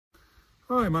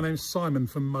Hi, my name's Simon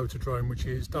from Motodrome, which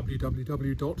is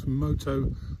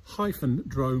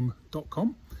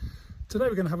www.moto-drome.com. Today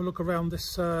we're going to have a look around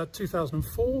this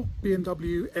 2004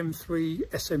 BMW M3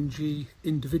 SMG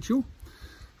individual.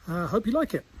 Hope you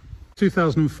like it.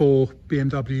 2004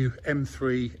 BMW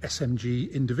M3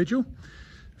 SMG individual,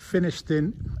 finished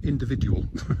in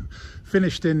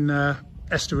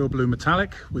Estoril blue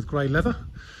metallic with grey leather.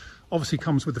 Obviously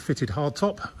comes with the fitted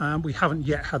hardtop. We haven't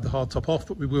yet had the hardtop off,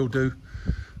 but we will do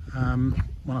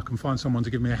when I can find someone to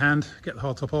give me a hand, get the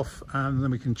hardtop off, and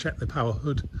then we can check the power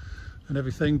hood and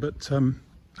everything. But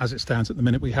as it stands at the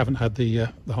minute, we haven't had the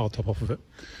hardtop off of it.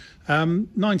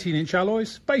 19-inch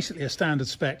alloys, basically a standard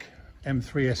spec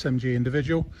M3 SMG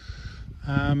individual.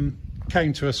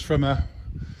 Came to us from a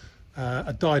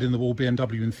dyed-in-the-wall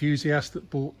BMW enthusiast that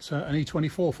bought an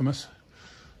E24 from us.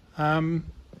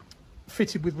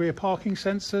 Fitted with rear parking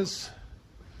sensors,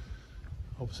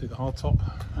 obviously the hardtop,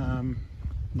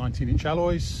 19-inch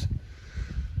alloys,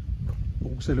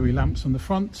 auxiliary lamps on the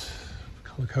front,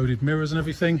 colour-coded mirrors and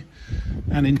everything,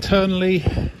 and internally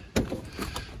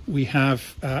we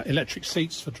have electric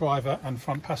seats for driver and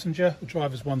front passenger. The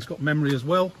driver's one's got memory as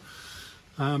well,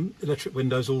 electric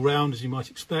windows all round as you might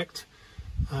expect,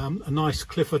 a nice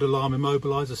Clifford alarm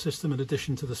immobiliser system in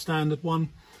addition to the standard one.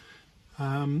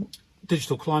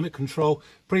 Digital climate control.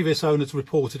 Previous owners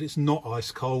reported it's not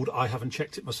ice cold. I haven't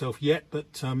checked it myself yet,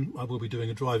 but I will be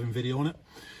doing a driving video on it.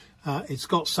 It's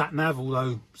got sat nav,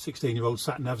 although 16-year-old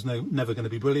sat nav's never going to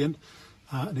be brilliant.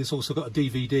 And it's also got a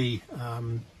DVD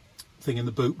thing in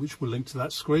the boot which will link to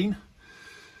that screen.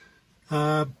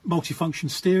 Multifunction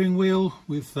steering wheel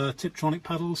with Tiptronic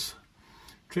paddles,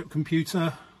 trip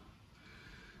computer.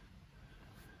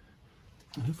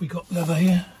 And have we got leather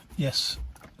here? Yes.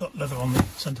 Got leather on the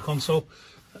centre console.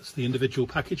 That's the individual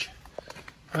package.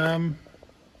 Right,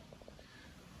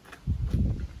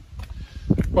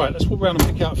 let's walk around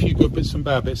and pick out a few good bits and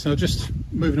bad bits. Now, just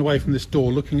moving away from this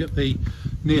door, looking at the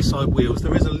near side wheels,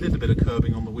 there is a little bit of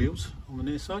curbing on the wheels on the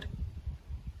near side.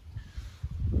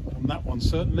 On that one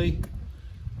certainly.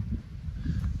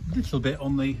 A little bit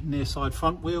on the near side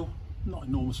front wheel, not an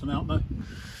enormous amount though.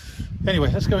 Anyway,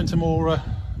 let's go into more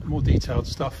detailed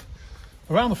stuff.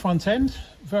 Around the front end,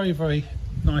 very, very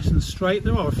nice and straight.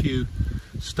 There are a few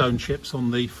stone chips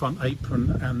on the front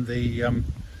apron and the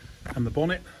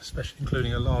bonnet, especially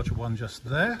including a larger one just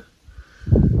there.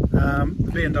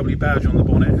 The BMW badge on the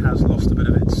bonnet has lost a bit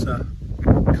of its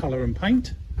colour and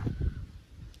paint.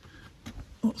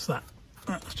 What's that?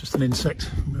 That's just an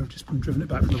insect. We've just been driven it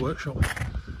back from the workshop.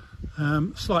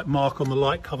 Slight mark on the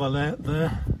light cover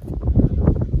there.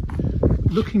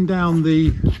 Looking down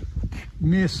the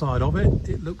near side of it,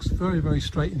 it looks very, very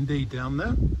straight indeed down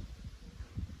there.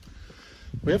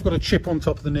 We have got a chip on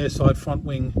top of the near side front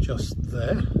wing just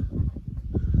there.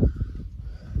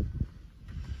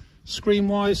 Screen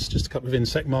wise, just a couple of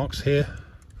insect marks here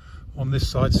on this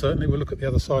side certainly. We'll look at the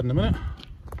other side in a minute.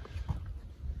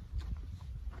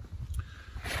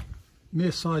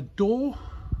 Near side door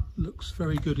looks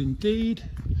very good indeed.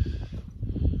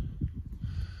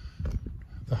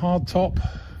 The hard top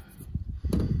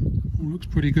looks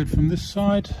pretty good from this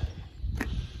side.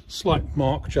 Slight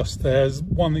mark just there. There's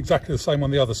one exactly the same on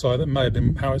the other side. That may have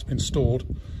been how it's been stored.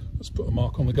 Let's put a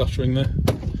mark on the guttering there.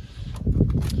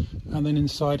 And then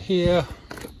inside here,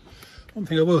 one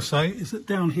thing I will say is that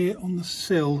down here on the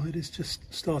sill, it is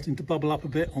just starting to bubble up a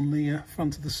bit on the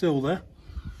front of the sill there.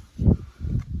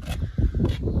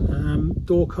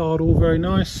 Door card, all very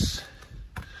nice.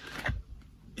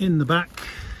 In the back,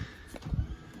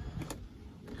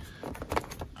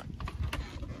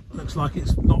 looks like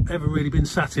it's not ever really been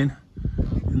sat in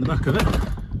the back of it.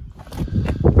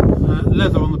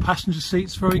 Leather on the passenger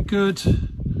seats, very good.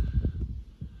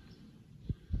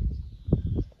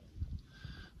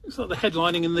 Looks like the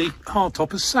headlining in the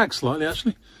hardtop has sagged slightly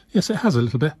actually. Yes, it has a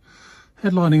little bit.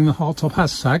 Headlining in the hardtop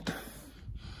has sagged.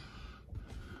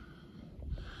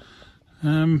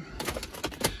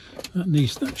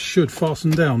 That should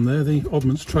fasten down there. The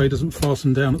oddments tray doesn't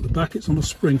fasten down at the back, it's on a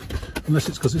spring, unless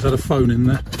it's because it's had a phone in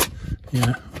there.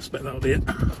 Yeah, I expect that'll be it.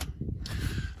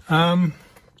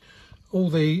 All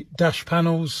the dash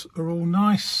panels are all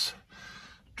nice.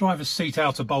 Driver's seat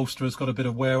outer bolster has got a bit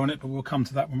of wear on it, but we'll come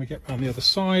to that when we get around the other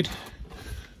side.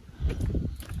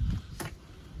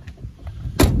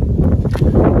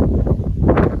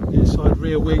 Near side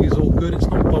rear wing is all good. It's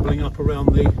not bobbling up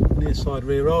around the near side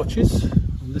rear arches.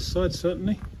 On this side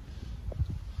certainly.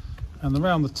 And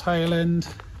around the tail end,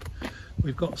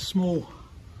 we've got a small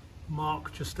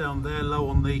mark just down there, low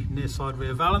on the near side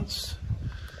rear valance.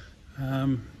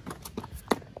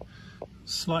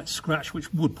 Slight scratch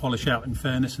which would polish out in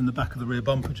fairness in the back of the rear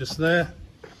bumper just there.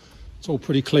 It's all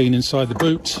pretty clean inside the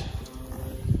boot.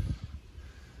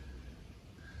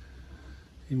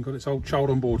 Even got its old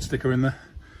child on board sticker in there.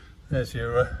 There's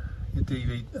your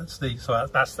DVD. That's the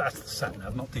sat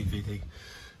nav, not DVD.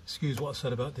 Excuse what I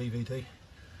said about DVD.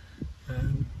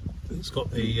 It's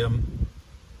got the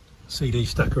CD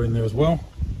stacker in there as well.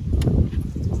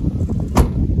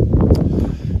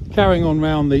 Carrying on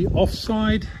round the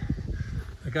offside.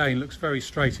 Again, looks very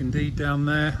straight indeed down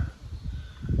there.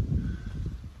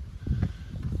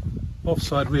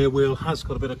 Offside rear wheel has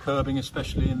got a bit of curbing,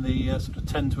 especially in the sort of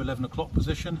 10 to 11 o'clock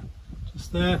position,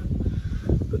 just there,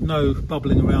 but no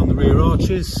bubbling around the rear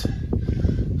arches.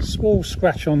 Small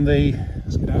scratch on the,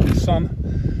 let's get out of the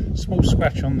sun, small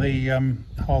scratch on the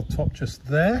hard top just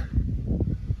there.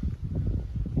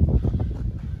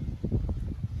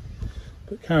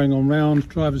 But carrying on round,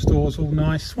 driver's doors all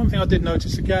nice. One thing I did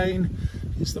notice again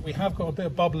is that we have got a bit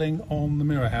of bubbling on the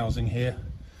mirror housing here,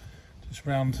 just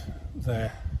round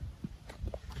there.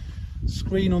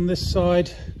 Screen on this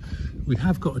side, we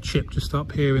have got a chip just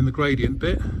up here in the gradient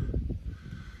bit,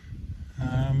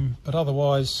 but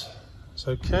otherwise it's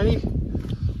okay.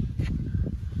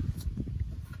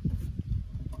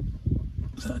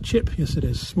 Is that a chip? Yes it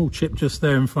is, small chip just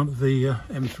there in front of the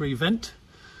M3 vent.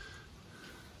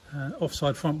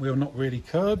 Offside front wheel not really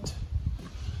curbed,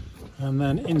 and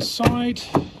then inside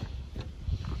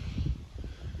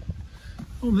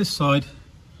on this side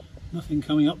nothing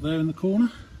coming up there in the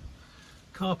corner.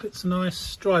 Carpets are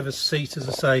nice. Driver's seat, as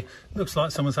I say, looks like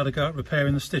someone's had a go at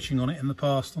repairing the stitching on it in the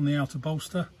past on the outer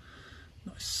bolster.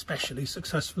 Not especially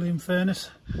successfully, in fairness,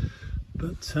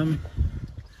 but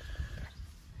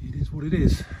it is what it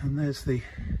is. And there's the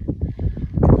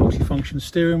multi-function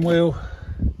steering wheel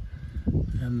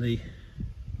and the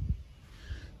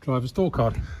driver's door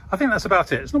card. I think that's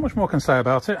about it. There's not much more I can say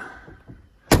about it.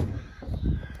 It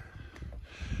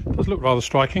does look rather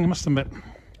striking, I must admit.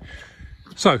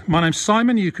 So, my name's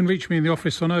Simon. You can reach me in the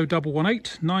office on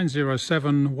 0118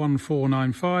 907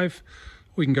 1495,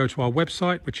 or you can go to our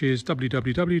website, which is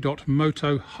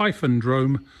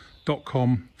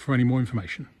www.moto-drome.com for any more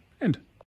information.